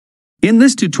In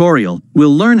this tutorial,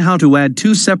 we'll learn how to add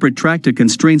two separate tractor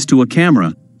constraints to a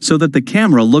camera, so that the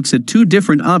camera looks at two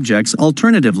different objects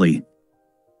alternatively.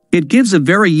 It gives a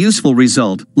very useful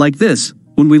result, like this,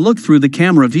 when we look through the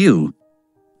camera view.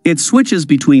 It switches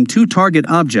between two target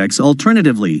objects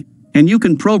alternatively, and you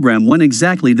can program when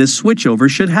exactly this switchover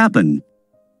should happen.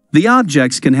 The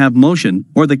objects can have motion,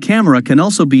 or the camera can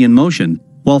also be in motion,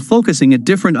 while focusing at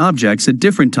different objects at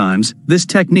different times. This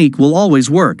technique will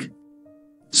always work.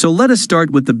 So let us start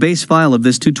with the base file of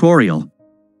this tutorial.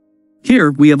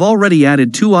 Here we have already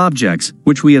added two objects,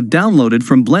 which we have downloaded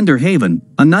from Blender Haven,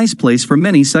 a nice place for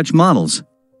many such models.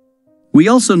 We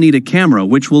also need a camera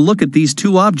which will look at these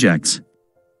two objects.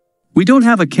 We don't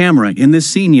have a camera in this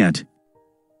scene yet.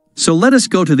 So let us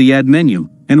go to the Add menu,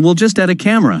 and we'll just add a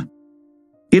camera.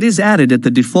 It is added at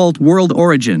the default world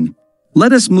origin.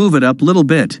 Let us move it up a little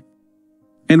bit.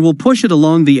 And we'll push it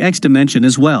along the X dimension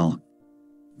as well.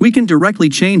 We can directly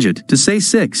change it to say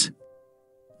 6.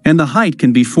 And the height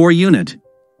can be 4 unit.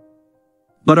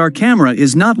 But our camera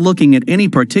is not looking at any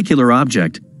particular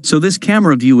object, so this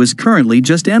camera view is currently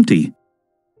just empty.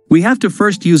 We have to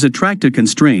first use a tractor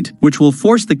constraint, which will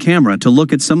force the camera to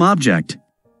look at some object.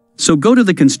 So go to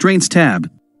the Constraints tab,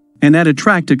 and add a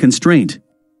tractor constraint.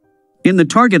 In the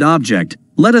target object,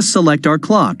 let us select our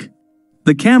clock.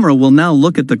 The camera will now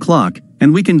look at the clock,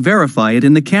 and we can verify it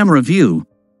in the camera view.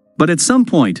 But at some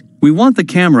point, we want the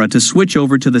camera to switch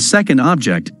over to the second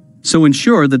object, so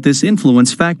ensure that this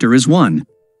influence factor is 1.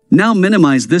 Now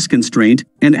minimize this constraint,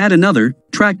 and add another,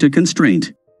 tractor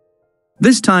constraint.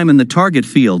 This time in the target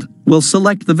field, we'll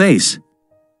select the vase.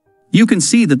 You can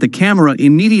see that the camera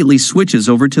immediately switches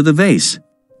over to the vase.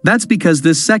 That's because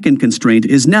this second constraint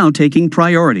is now taking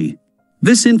priority.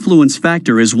 This influence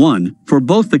factor is 1 for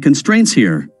both the constraints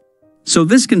here. So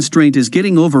this constraint is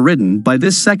getting overridden by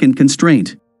this second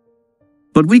constraint.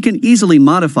 But we can easily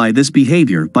modify this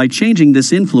behavior by changing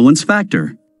this influence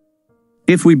factor.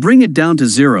 If we bring it down to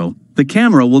 0, the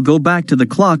camera will go back to the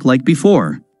clock like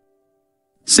before.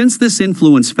 Since this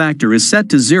influence factor is set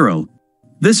to 0,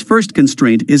 this first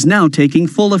constraint is now taking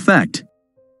full effect.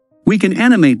 We can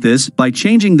animate this by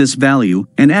changing this value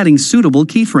and adding suitable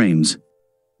keyframes.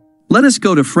 Let us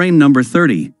go to frame number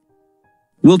 30.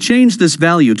 We'll change this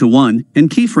value to 1 and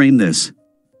keyframe this.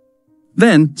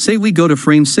 Then, say we go to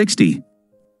frame 60.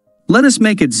 Let us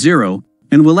make it 0,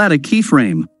 and we'll add a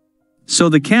keyframe. So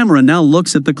the camera now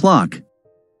looks at the clock.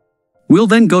 We'll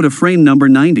then go to frame number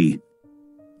 90.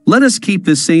 Let us keep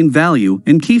this same value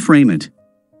and keyframe it.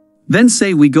 Then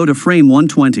say we go to frame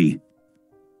 120.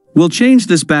 We'll change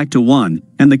this back to 1,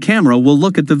 and the camera will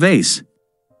look at the vase.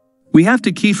 We have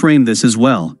to keyframe this as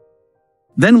well.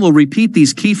 Then we'll repeat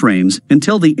these keyframes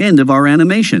until the end of our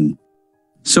animation.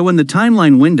 So in the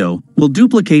timeline window, we'll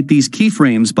duplicate these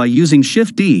keyframes by using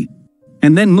Shift-D,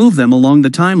 and then move them along the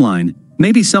timeline,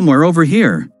 maybe somewhere over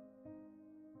here.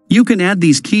 You can add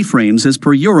these keyframes as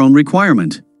per your own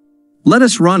requirement. Let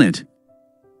us run it.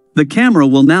 The camera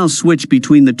will now switch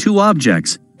between the two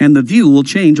objects, and the view will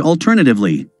change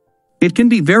alternatively. It can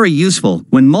be very useful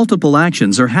when multiple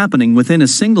actions are happening within a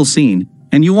single scene,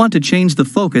 and you want to change the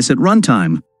focus at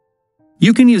runtime.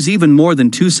 You can use even more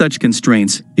than 2 such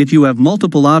constraints if you have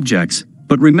multiple objects,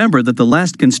 but remember that the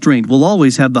last constraint will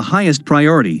always have the highest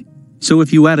priority. So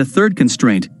if you add a third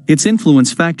constraint, its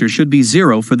influence factor should be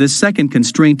 0 for this second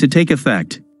constraint to take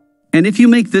effect. And if you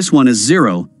make this one as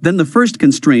 0, then the first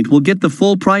constraint will get the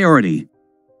full priority.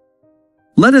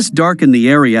 Let us darken the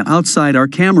area outside our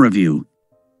camera view.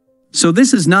 So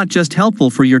this is not just helpful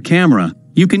for your camera,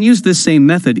 you can use this same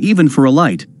method even for a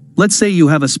light. Let's say you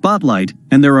have a spotlight,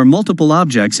 and there are multiple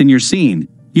objects in your scene.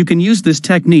 You can use this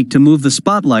technique to move the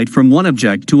spotlight from one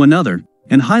object to another,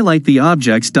 and highlight the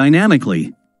objects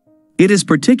dynamically. It is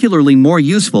particularly more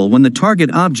useful when the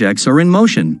target objects are in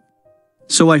motion.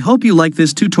 So I hope you like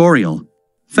this tutorial.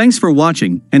 Thanks for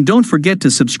watching, and don't forget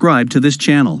to subscribe to this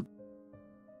channel.